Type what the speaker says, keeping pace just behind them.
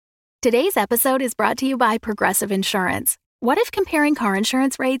Today's episode is brought to you by Progressive Insurance. What if comparing car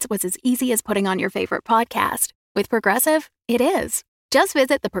insurance rates was as easy as putting on your favorite podcast? With Progressive, it is. Just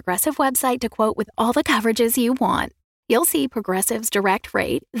visit the Progressive website to quote with all the coverages you want. You'll see Progressive's direct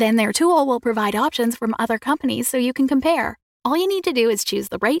rate, then their tool will provide options from other companies so you can compare. All you need to do is choose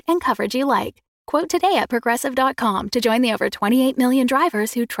the rate and coverage you like. Quote today at Progressive.com to join the over 28 million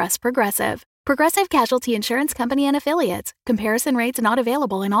drivers who trust Progressive. Progressive Casualty Insurance Company and Affiliates. Comparison rates not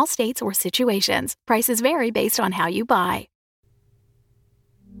available in all states or situations. Prices vary based on how you buy.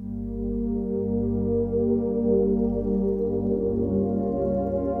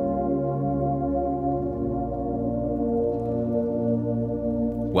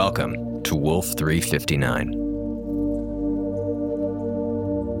 Welcome to Wolf 359.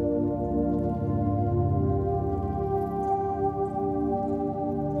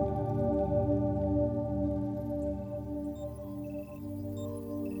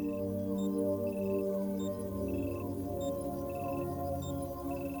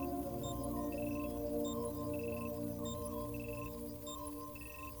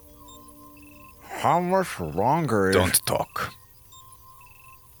 How much longer is... Don't talk.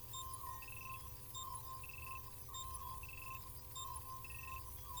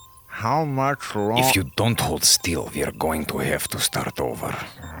 How much longer... If you don't hold still, we are going to have to start over.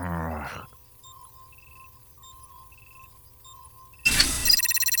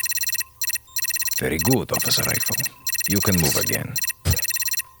 Very good, Officer Rifle. You can move again.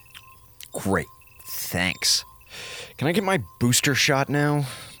 Great. Thanks. Can I get my booster shot now?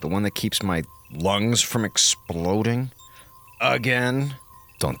 The one that keeps my lungs from exploding? Again?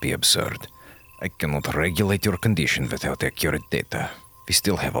 Don't be absurd. I cannot regulate your condition without accurate data. We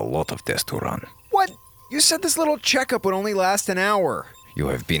still have a lot of tests to run. What? You said this little checkup would only last an hour. You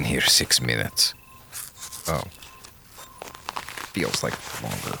have been here 6 minutes. Oh. Feels like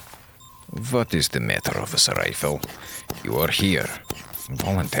longer. What is the matter, Officer Rifle? You are here.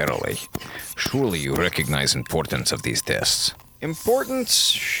 Voluntarily. Surely you recognize importance of these tests. Importance?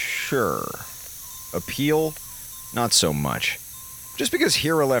 Sure. Appeal? Not so much. Just because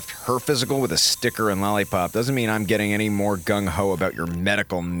Hera left her physical with a sticker and lollipop doesn't mean I'm getting any more gung-ho about your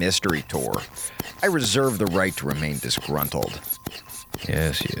medical mystery tour. I reserve the right to remain disgruntled.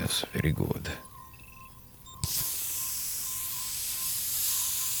 Yes, very good.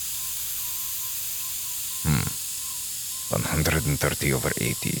 Hmm.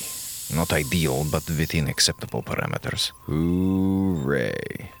 130/80. Not ideal, but within acceptable parameters.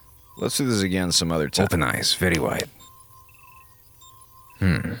 Hooray. Let's do this again some other time. Open eyes, very wide.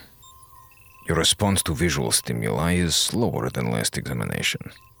 Your response to visual stimuli is slower than last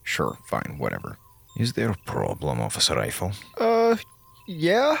examination. Sure, fine, whatever. Is there a problem, Officer Rifle?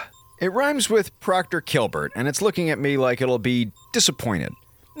 Yeah. It rhymes with Proctor Kilbert, and it's looking at me like it'll be disappointed.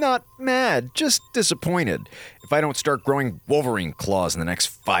 Not mad, just disappointed if I don't start growing Wolverine claws in the next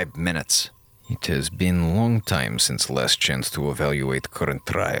 5 minutes. It has been a long time since last chance to evaluate current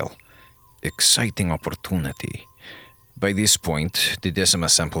trial. Exciting opportunity. By this point, the Decima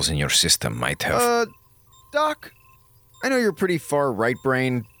samples in your system might have... Doc, I know you're pretty far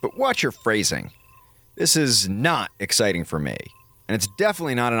right-brained, but watch your phrasing. This is not exciting for me, and it's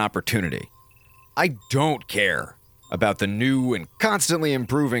definitely not an opportunity. I don't care about the new and constantly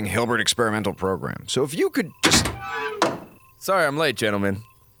improving Hilbert experimental program, so if you could just... Sorry I'm late, gentlemen.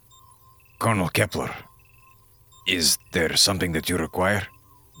 Colonel Kepler, is there something that you require?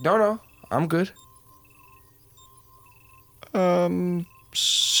 No, I'm good.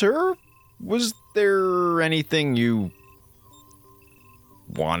 Sir? Was there anything you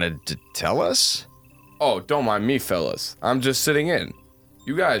wanted to tell us? Oh, don't mind me, fellas. I'm just sitting in.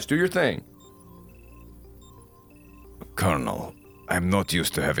 You guys, do your thing. Colonel, I'm not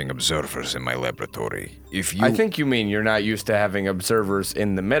used to having observers in my laboratory. I think you mean you're not used to having observers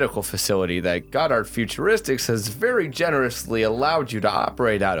in the medical facility that Goddard Futuristics has very generously allowed you to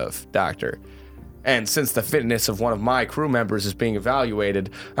operate out of, Doctor. And since the fitness of one of my crew members is being evaluated,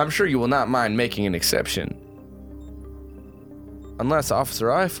 I'm sure you will not mind making an exception. Unless,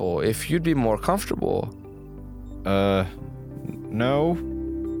 Officer Eiffel, if you'd be more comfortable. No,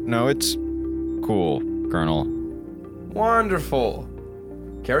 it's cool, Colonel. Wonderful.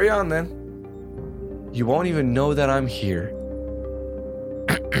 Carry on, then. You won't even know that I'm here.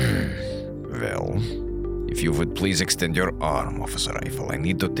 Well, if you would please extend your arm, Officer Eiffel, I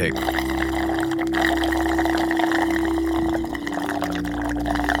need to take...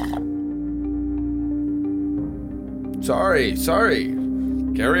 Sorry.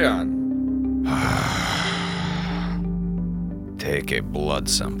 Carry on. Take a blood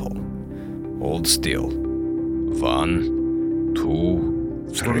sample. Hold still. 1, 2,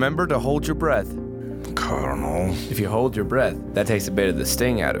 Remember to hold your breath. Colonel. If you hold your breath, that takes a bit of the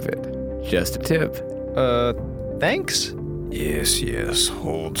sting out of it. Just a tip. Thanks? Yes,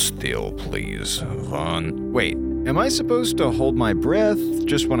 hold still, please. Wait, am I supposed to hold my breath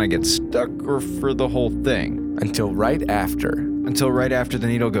just when I get stuck or for the whole thing? Until right after. Until right after the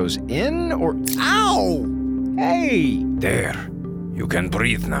needle goes in or... Ow! Hey! There. You can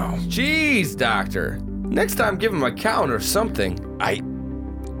breathe now. Jeez, Doctor. Next time give him a count or something.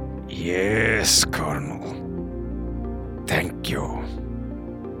 Yes, Colonel. Thank you.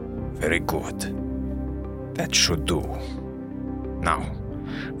 Very good. That should do. Now,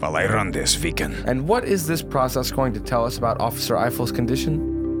 while I run this, we can... And what is this process going to tell us about Officer Eifel's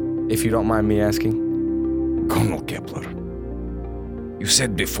condition? If you don't mind me asking. Colonel Kepler, you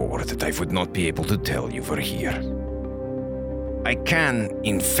said before that I would not be able to tell you were here. I can,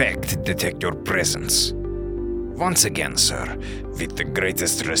 in fact, detect your presence. Once again, sir, with the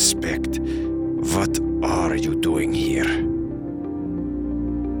greatest respect, what are you doing here?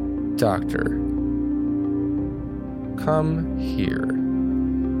 Doctor, come here.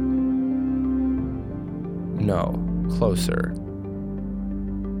 No, closer.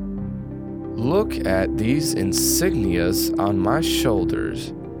 Look at these insignias on my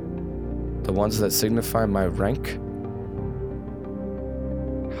shoulders. The ones that signify my rank.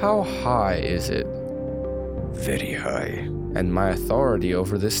 How high is it? Very high. And my authority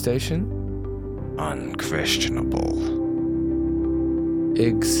over this station? Unquestionable.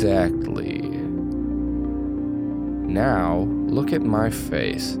 Exactly. Now, look at my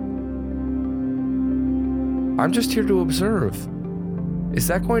face. I'm just here to observe. Is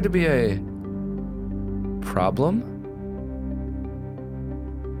that going to be a problem?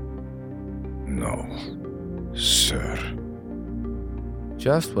 No, sir.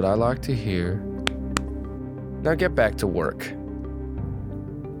 Just what I like to hear. Now get back to work.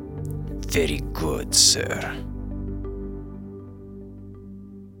 Very good, sir.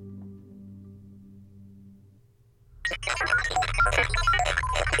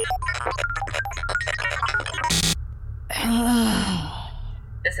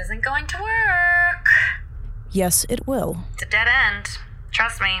 This isn't going to work. Yes, it will. It's a dead end.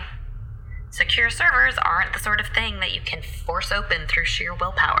 Trust me. Secure servers aren't the sort of thing that you can force open through sheer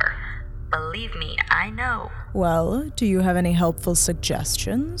willpower. Believe me, I know. Well, do you have any helpful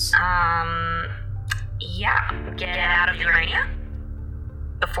suggestions? Yeah. Get out of Urania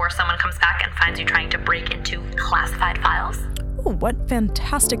before someone comes back and finds you trying to break into classified files. Oh, what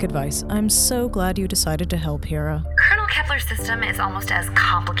fantastic advice. I'm so glad you decided to help, Hera. Colonel Kepler's system is almost as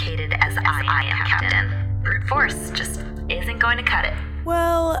complicated as I am, Captain. Brute force just isn't going to cut it.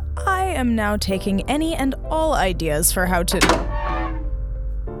 Well, I am now taking any and all ideas for how to...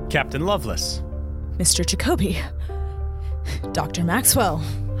 Captain Lovelace. Mr. Jacobi. Dr. Maxwell.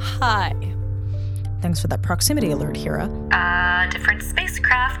 Hi. Thanks for that proximity alert, Hera. Different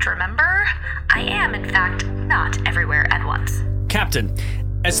spacecraft, remember? I am, in fact, not everywhere at once. Captain,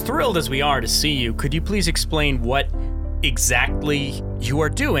 as thrilled as we are to see you, could you please explain what exactly you are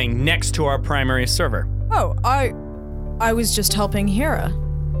doing next to our primary server? Oh, I was just helping Hera.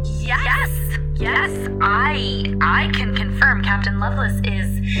 Yes, I can confirm Captain Lovelace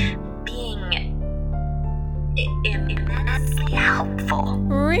is being immensely helpful.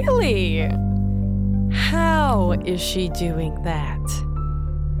 Really? How is she doing that?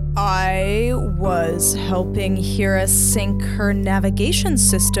 I was helping Hera sync her navigation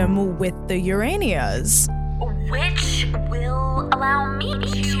system with the Uranias. Which will allow me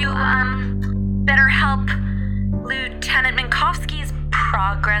to, better help Lieutenant Minkowski's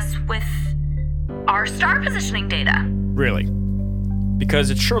progress with our star positioning data. Really? Because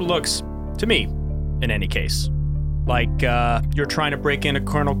it sure looks, to me, in any case, like you're trying to break into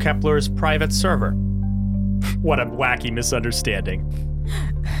Colonel Kepler's private server. What a wacky misunderstanding.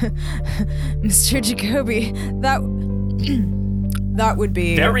 Mr. Jacobi, that would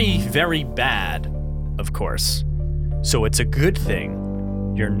be... Very, very bad, of course. So it's a good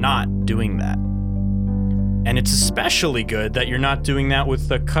thing you're not doing that. And it's especially good that you're not doing that with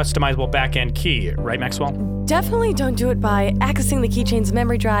the customizable backend key, right, Maxwell? Definitely don't do it by accessing the keychain's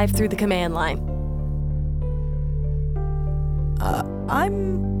memory drive through the command line.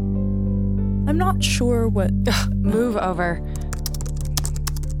 I'm not sure what... Move over.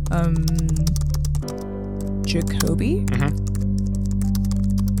 Jacobi? Mm-hmm.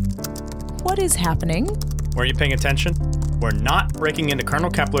 What is happening? Were you paying attention? We're not breaking into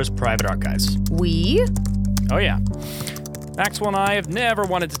Colonel Kepler's private archives. We? Oh yeah. Maxwell and I have never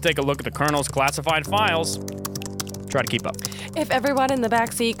wanted to take a look at the Colonel's classified files. Try to keep up. If everyone in the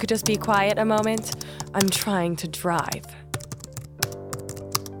backseat could just be quiet a moment, I'm trying to drive.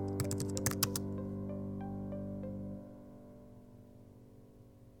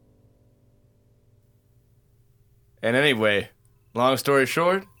 And anyway, long story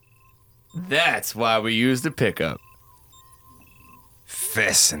short, that's why we used the pickup.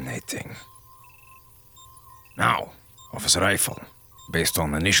 Fascinating. Now, Officer Eiffel, based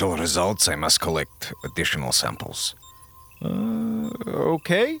on initial results, I must collect additional samples.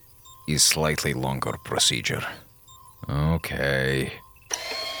 Okay. A slightly longer procedure. Okay.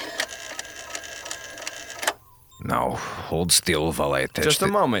 Now, hold still while I attach Just a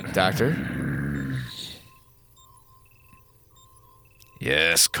moment, Doctor.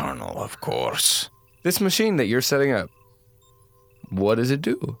 Yes, Colonel, of course. This machine that you're setting up, what does it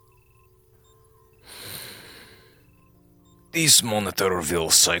do? This monitor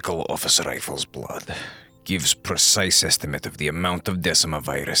will cycle Officer Eiffel's blood. Gives precise estimate of the amount of Decima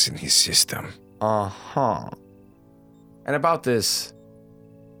virus in his system. Uh-huh. And about this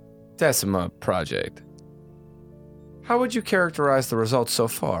Decima project, how would you characterize the results so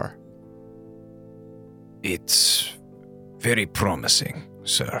far? It's very promising,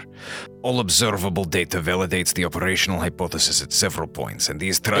 sir. All observable data validates the operational hypothesis at several points, and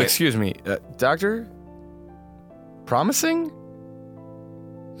these Excuse me, Doctor? Promising?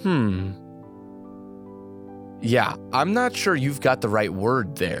 Yeah, I'm not sure you've got the right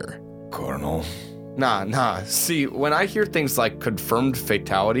word there. Colonel. Nah. See, when I hear things like confirmed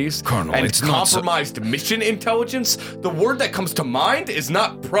fatalities Colonel, and it's not compromised mission intelligence, the word that comes to mind is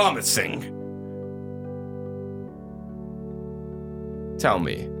not promising. Tell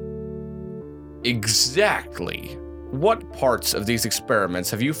me, exactly what parts of these experiments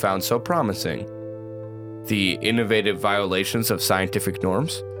have you found so promising? The innovative violations of scientific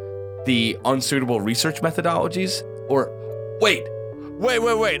norms? The unsuitable research methodologies? Or, wait,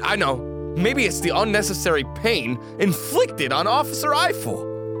 I know. Maybe it's the unnecessary pain inflicted on Officer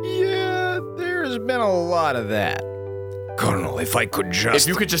Eiffel. Yeah, there's been a lot of that. Colonel, if I could just... If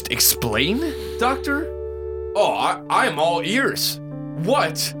you could just explain, Doctor? Oh, I am all ears.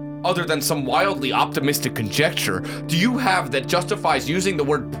 What, other than some wildly optimistic conjecture, do you have that justifies using the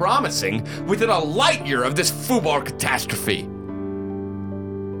word promising within a light year of this FUBAR catastrophe?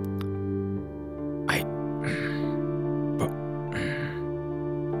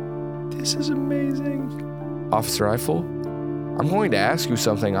 This is amazing. Officer Eiffel, I'm going to ask you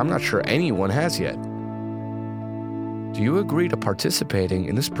something I'm not sure anyone has yet. Do you agree to participating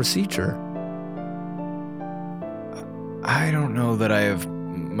in this procedure? I don't know that I have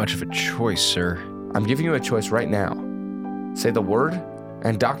much of a choice, sir. I'm giving you a choice right now. Say the word,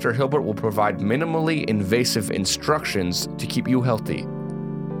 and Dr. Hilbert will provide minimally invasive instructions to keep you healthy.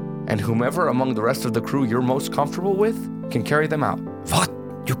 And whomever among the rest of the crew you're most comfortable with can carry them out. What?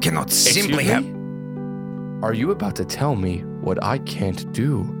 You cannot simply have... Are you about to tell me what I can't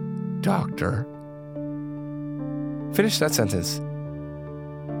do, Doctor? Finish that sentence.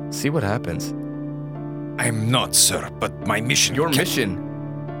 See what happens. I'm not, sir, but my mission... Your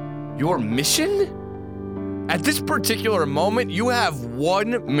mission? Your mission? At this particular moment, you have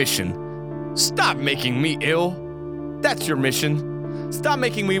one mission. Stop making me ill. That's your mission. Stop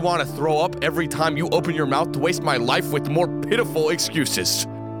making me want to throw up every time you open your mouth to waste my life with more pitiful excuses.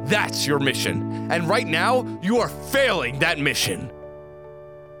 That's your mission. And right now, you are failing that mission.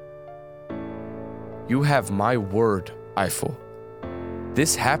 You have my word, Eiffel.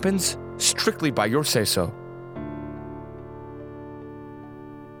 This happens strictly by your say-so.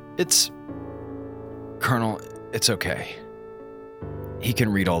 Colonel, it's okay. He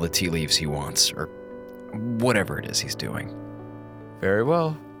can read all the tea leaves he wants, or whatever it is he's doing. Very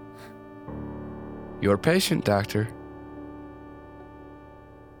well. You're patient, Doctor.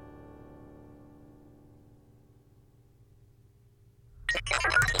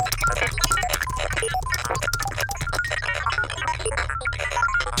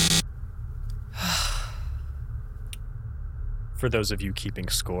 For those of you keeping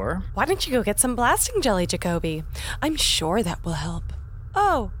score. Why don't you go get some blasting jelly, Jacoby? I'm sure that will help.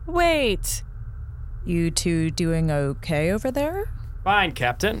 Oh, wait. You two doing okay over there? Fine,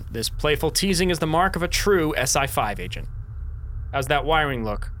 Captain. This playful teasing is the mark of a true SI-5 agent. How's that wiring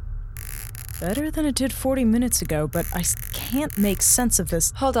look? Better than it did 40 minutes ago, but I can't make sense of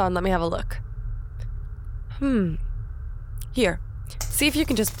this. Hold on, let me have a look. Here, see if you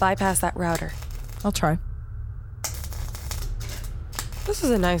can just bypass that router. I'll try. This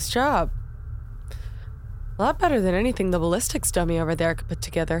is a nice job. A lot better than anything the ballistics dummy over there could put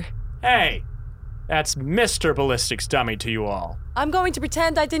together. Hey! That's Mr. Ballistics Dummy to you all. I'm going to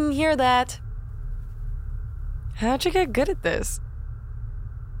pretend I didn't hear that. How'd you get good at this?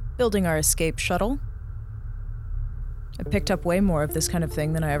 Building our escape shuttle. I picked up way more of this kind of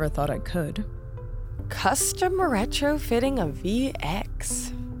thing than I ever thought I could. Custom retrofitting a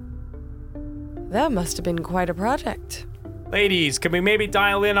VX. That must have been quite a project. Ladies, can we maybe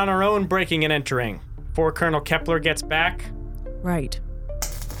dial in on our own breaking and entering before Colonel Kepler gets back? Right.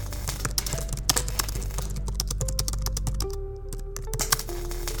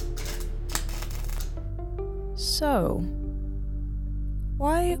 So,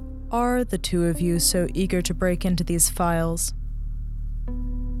 why are the two of you so eager to break into these files?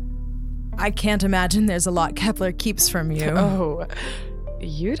 I can't imagine there's a lot Kepler keeps from you. Oh,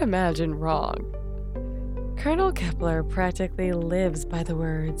 you'd imagine wrong. Colonel Kepler practically lives by the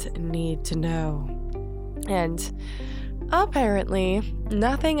words need to know. And apparently,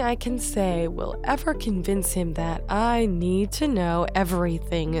 nothing I can say will ever convince him that I need to know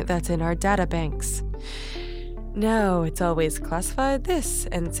everything that's in our databanks. No, it's always classified this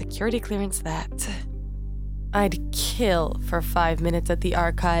and security clearance that. I'd kill for 5 minutes at the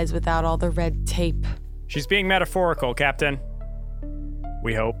archives without all the red tape. She's being metaphorical, Captain.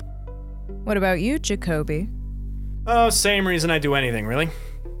 We hope. What about you, Jacoby? Oh, same reason I do anything, really.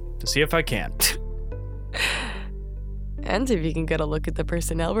 To see if I can. And if you can get a look at the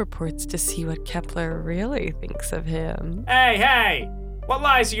personnel reports to see what Kepler really thinks of him. Hey! What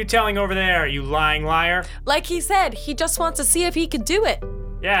lies are you telling over there, you lying liar? Like he said, he just wants to see if he could do it.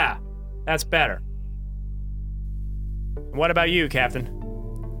 Yeah, that's better. What about you, Captain?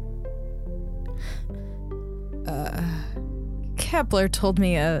 Kepler told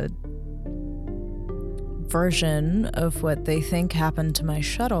me a version of what they think happened to my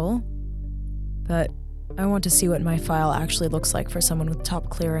shuttle, but I want to see what my file actually looks like for someone with top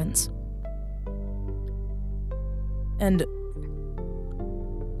clearance. And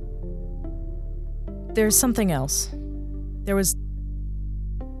there's something else.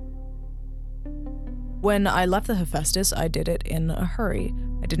 When I left the Hephaestus, I did it in a hurry.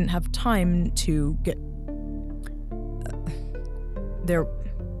 I didn't have time to get...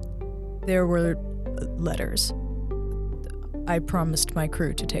 There were letters. I promised my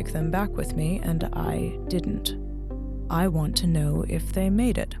crew to take them back with me, and I didn't. I want to know if they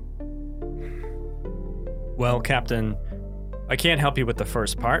made it. Well, Captain, I can't help you with the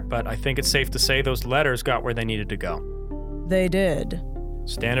first part, but I think it's safe to say those letters got where they needed to go. They did.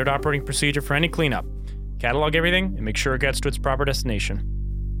 Standard operating procedure for any cleanup. Catalog everything and make sure it gets to its proper destination.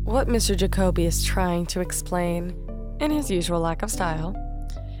 What Mr. Jacoby is trying to explain, in his usual lack of style,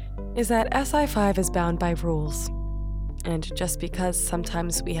 is that SI-5 is bound by rules. And just because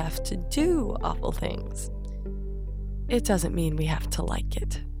sometimes we have to do awful things, it doesn't mean we have to like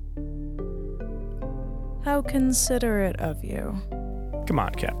it. How considerate of you. Come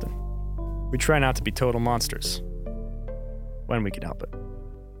on, Captain. We try not to be total monsters. When we can help it.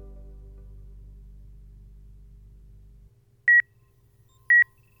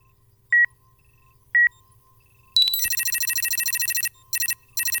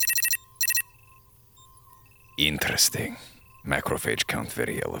 Interesting. Macrophage count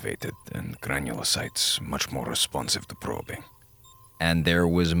very elevated, and granulocytes much more responsive to probing. And there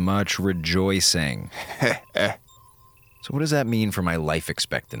was much rejoicing. So what does that mean for my life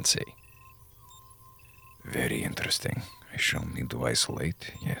expectancy? Very interesting. I shall need to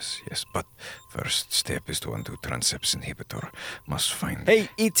isolate. Yes. But first step is to undo Transeps inhibitor. Must find... Hey,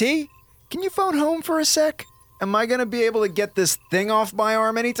 E.T., can you phone home for a sec? Am I gonna be able to get this thing off my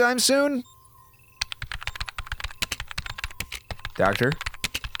arm anytime soon? Doctor?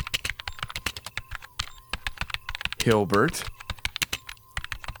 Hilbert?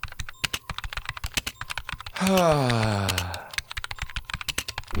 Whoa!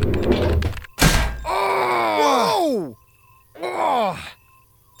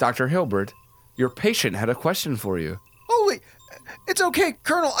 Dr. Hilbert, your patient had a question for you. Holy... It's okay,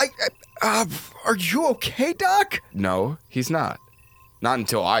 Colonel. Are you okay, Doc? No, he's not. Not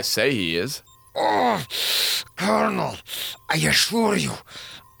until I say he is. Oh, Colonel, I assure you,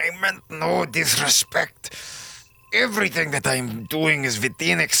 I meant no disrespect. Everything that I'm doing is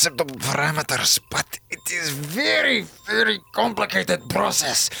within acceptable parameters, but it is very, very complicated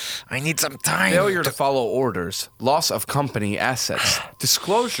process. I need some time. Failure to follow orders, loss of company assets,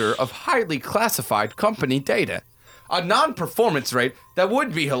 disclosure of highly classified company data, a non-performance rate that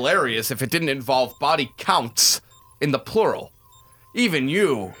would be hilarious if it didn't involve body counts in the plural. Even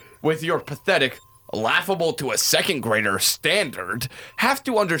you, with your pathetic, laughable to a second grader standard, have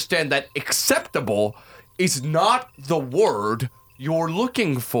to understand that acceptable is not the word you're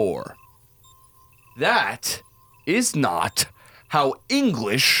looking for. That is not how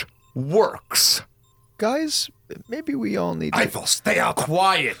English works. Guys, maybe we all need to... Eiffel, stay out.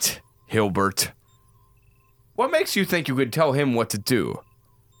 Quiet, Hilbert. What makes you think you could tell him what to do?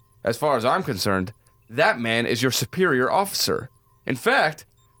 As far as I'm concerned, that man is your superior officer. In fact,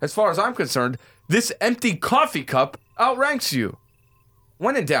 as far as I'm concerned, This empty coffee cup outranks you.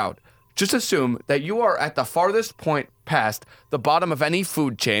 When in doubt, just assume that you are at the farthest point past the bottom of any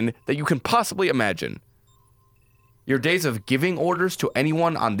food chain that you can possibly imagine. Your days of giving orders to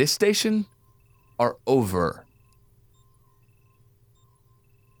anyone on this station are over.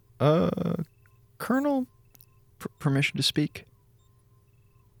 Colonel, permission to speak?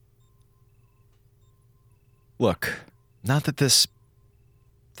 Look, not that this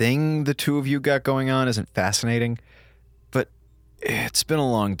thing the two of you got going on isn't fascinating, but it's been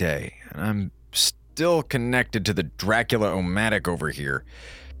a long day, and I'm still connected to the Dracula Omatic over here.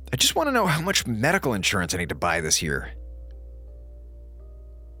 I just want to know how much medical insurance I need to buy this year.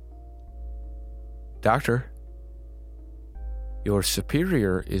 Doctor, your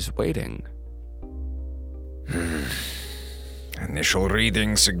superior is waiting. Initial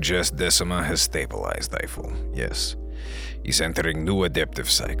readings suggest Decima has stabilized Eiffel. Yes. He's entering new adaptive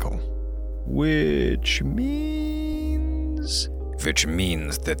cycle. Which means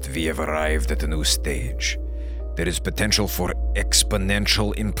that we have arrived at a new stage. There is potential for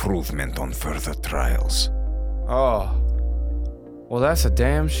exponential improvement on further trials. Oh. Well, that's a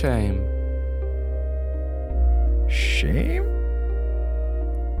damn shame. Shame?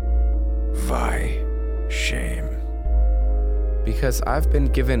 Why shame? Because I've been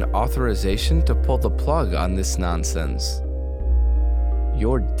given authorization to pull the plug on this nonsense.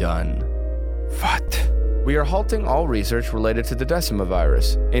 You're done. What? We are halting all research related to the Decima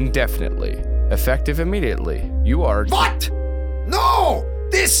virus indefinitely. Effective immediately. You are... What? No!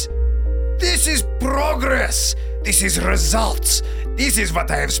 This is progress. This is results. This is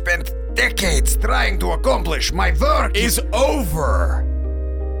what I have spent decades trying to accomplish. My work is over.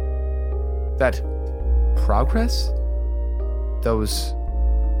 That progress? Those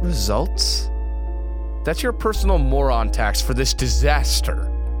results? That's your personal moron tax for this disaster.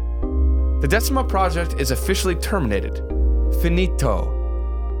 The Decima project is officially terminated. Finito.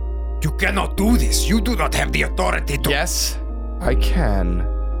 You cannot do this. You do not have the authority to... Yes, I can.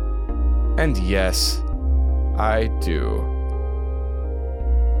 And yes, I do.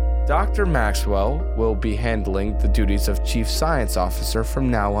 Dr. Maxwell will be handling the duties of Chief Science Officer from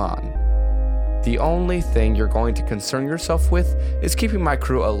now on. The only thing you're going to concern yourself with is keeping my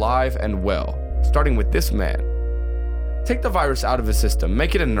crew alive and well, starting with this man. Take the virus out of his system,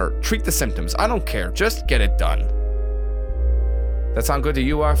 make it inert, treat the symptoms. I don't care, just get it done. That sound good to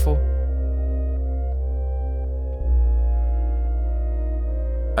you, Eiffel?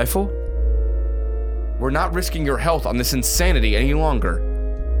 Eiffel? We're not risking your health on this insanity any longer.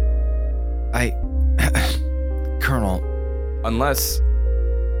 Colonel... Unless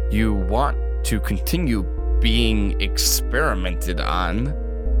you want to continue being experimented on.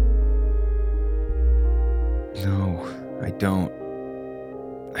 No, I don't.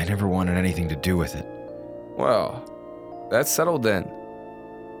 I never wanted anything to do with it. Well, that's settled then.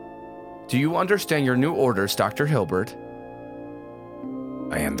 Do you understand your new orders, Dr. Hilbert?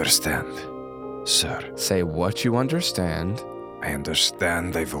 I understand, sir. Say what you understand. I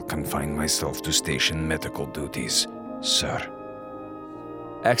understand I will confine myself to station medical duties, sir.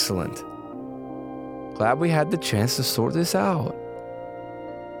 Excellent. Glad we had the chance to sort this out.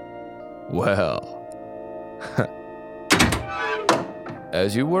 Well.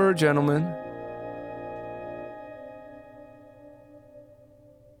 As you were, gentlemen.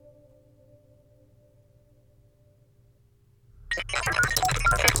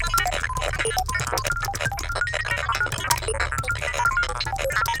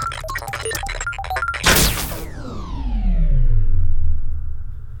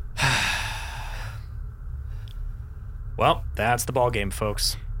 Well, that's the ballgame,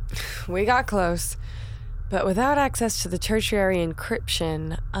 folks. We got close. But without access to the tertiary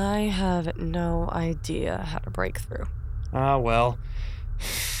encryption, I have no idea how to break through. Well.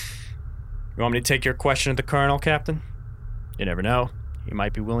 You want me to take your question to the Colonel, Captain? You never know. He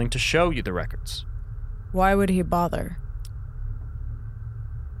might be willing to show you the records. Why would he bother?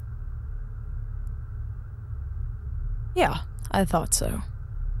 Yeah, I thought so.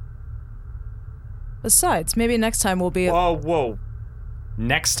 Besides, maybe next time we'll be... Whoa.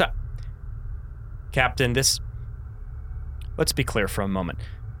 Next time... Captain, let's be clear for a moment.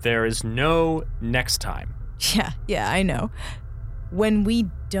 There is no next time. Yeah, I know. When we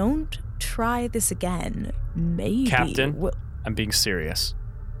don't try this again, maybe... Captain, I'm being serious.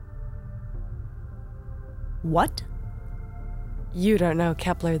 What? You don't know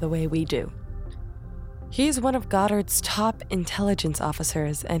Kepler the way we do. He's one of Goddard's top intelligence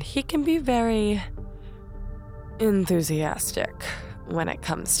officers, and he can be very enthusiastic when it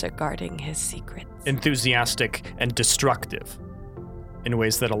comes to guarding his secrets. Enthusiastic and destructive in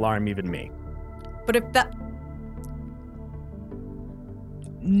ways that alarm even me. But if that...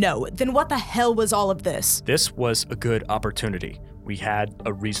 No, then what the hell was all of this? This was a good opportunity. We had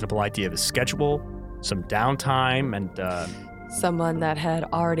a reasonable idea of the schedule, some downtime, and, Someone that had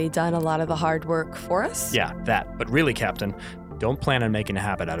already done a lot of the hard work for us? yeah, that. But really, Captain, don't plan on making a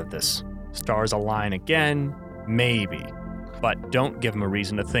habit out of this. Stars align again, maybe. But don't give him a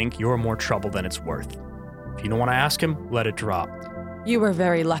reason to think you're more trouble than it's worth. If you don't want to ask him, let it drop. You were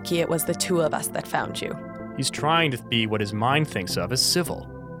very lucky it was the two of us that found you. He's trying to be what his mind thinks of as civil.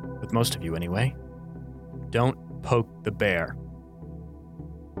 With most of you, anyway. Don't poke the bear.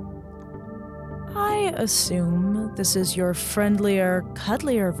 I assume this is your friendlier,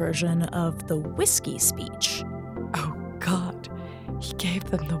 cuddlier version of the whiskey speech. Oh, God. He gave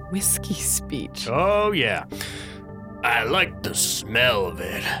them the whiskey speech. Oh, yeah. I like the smell of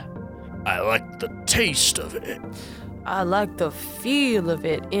it. I like the taste of it. I like the feel of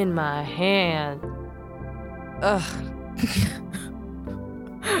it in my hand. Ugh.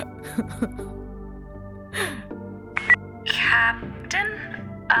 Captain?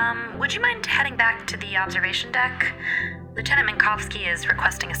 Would you mind heading back to the observation deck? Lieutenant Minkowski is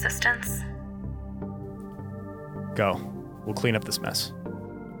requesting assistance. Go. We'll clean up this mess.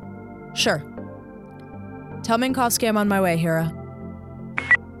 Sure. Tell Minkowski I'm on my way, Hera.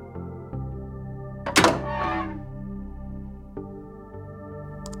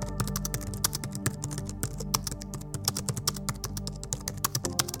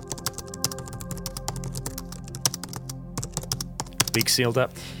 Leak sealed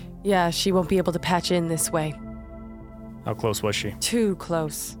up? Yeah, she won't be able to patch in this way. How close was she? Too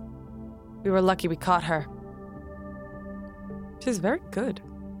close. We were lucky we caught her. She's very good.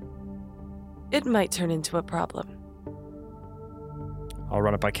 It might turn into a problem. I'll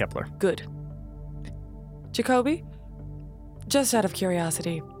run it by Kepler. Good. Jacoby, just out of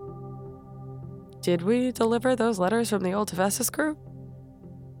curiosity, did we deliver those letters from the old Tevessus crew?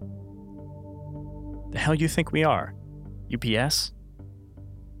 The hell you think we are? UPS?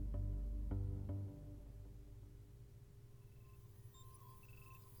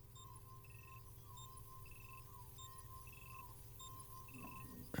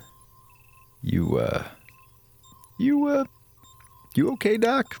 You okay,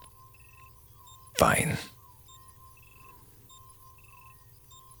 Doc? Fine.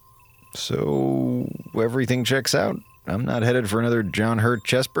 So, everything checks out? I'm not headed for another John Hurt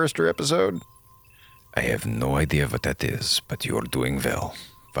chestburster episode? I have no idea what that is, but you're doing well.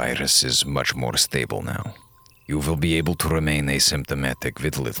 Virus is much more stable now. You will be able to remain asymptomatic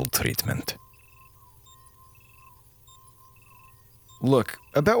with little treatment. Look,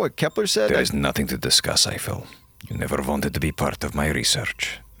 about what Kepler said... There's nothing to discuss, Eiffel. You never wanted to be part of my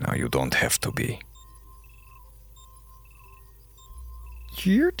research. Now you don't have to be.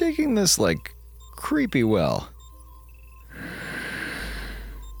 You're taking this, like, creepy well.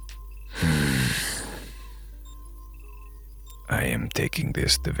 I am taking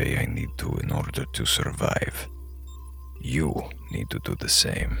this the way I need to in order to survive. You need to do the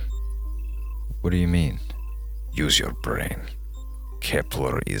same. What do you mean? Use your brain.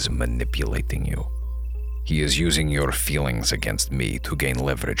 Kepler is manipulating you. He is using your feelings against me to gain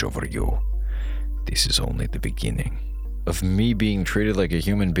leverage over you. This is only the beginning. Of me being treated like a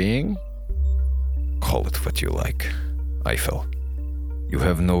human being? Call it what you like. Eiffel, you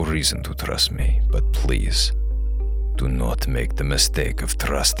have no reason to trust me, but please, do not make the mistake of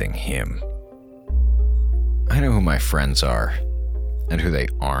trusting him. I know who my friends are, and who they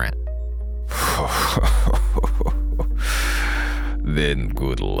aren't. Then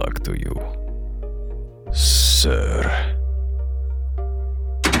good luck to you, sir.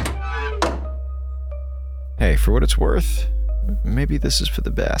 Hey, for what it's worth, maybe this is for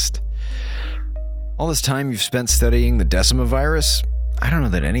the best. All this time you've spent studying the Decima virus, I don't know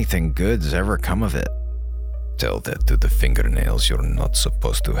that anything good's ever come of it. Tell that to the fingernails you're not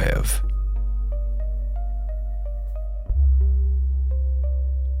supposed to have.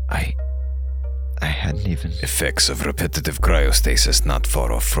 I hadn't even... Effects of repetitive cryostasis not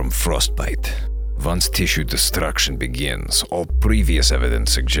far off from frostbite. Once tissue destruction begins, all previous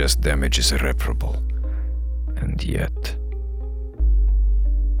evidence suggests damage is irreparable. And yet...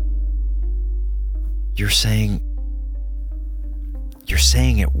 You're saying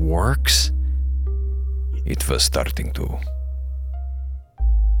it works? It was starting to.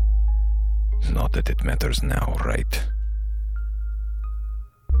 Not that it matters now, right?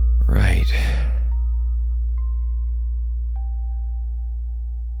 Right.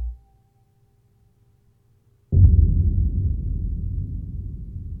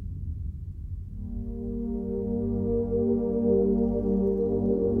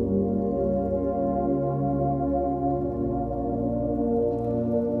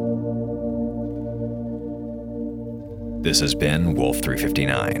 This has been Wolf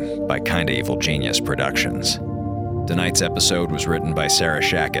 359 by Kinda Evil Genius Productions. Tonight's episode was written by Sarah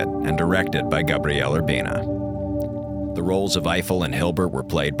Shackett and directed by Gabrielle Urbina. The roles of Eiffel and Hilbert were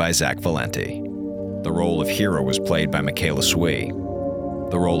played by Zach Valenti. The role of Hero was played by Michaela Swee.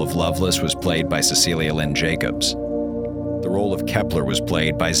 The role of Loveless was played by Cecilia Lynn Jacobs. The role of Kepler was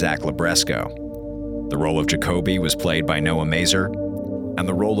played by Zach Labresco. The role of Jacoby was played by Noah Mazer. And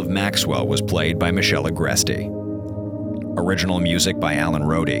the role of Maxwell was played by Michelle Agresti. Original music by Alan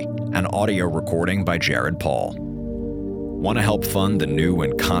Rohde, and audio recording by Jared Paul. Want to help fund the new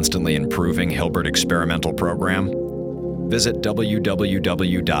and constantly improving Hilbert Experimental Program? Visit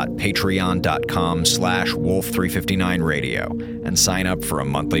www.patreon.com/wolf359radio and sign up for a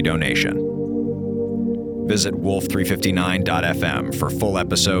monthly donation. Visit wolf359.fm for full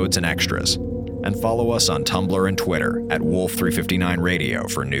episodes and extras, and follow us on Tumblr and Twitter at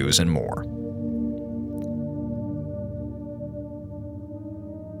wolf359radio for news and more.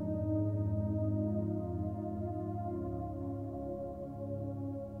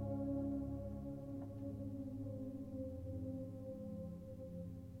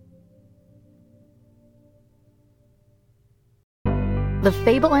 The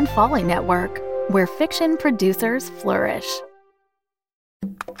Fable and Folly Network, where fiction producers flourish.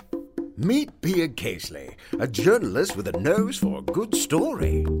 Meet Pia Casely, a journalist with a nose for a good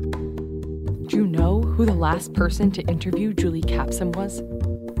story. Do you know who the last person to interview Julie Capsum was?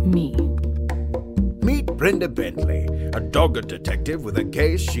 Me. Meet Brenda Bentley, a dogged detective with a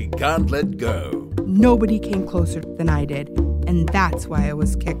case she can't let go. Nobody came closer than I did, and that's why I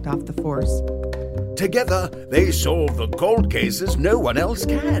was kicked off the force. Together, they solve the cold cases no one else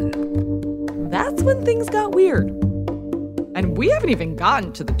can. That's when things got weird. And we haven't even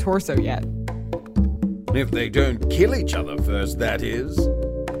gotten to the torso yet. If they don't kill each other first, that is.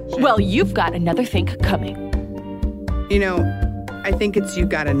 Well, you've got another thing coming. You know, I think it's you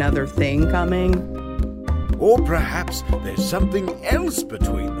got another thing coming. Or perhaps there's something else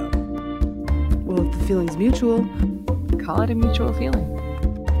between them. Well, if the feeling's mutual, Call it a mutual feeling.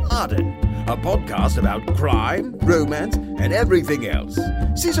 Arden, a podcast about crime, romance, and everything else.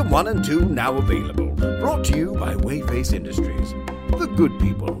 Season 1 and 2 now available. Brought to you by Wayface Industries. The good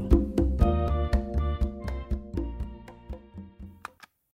people.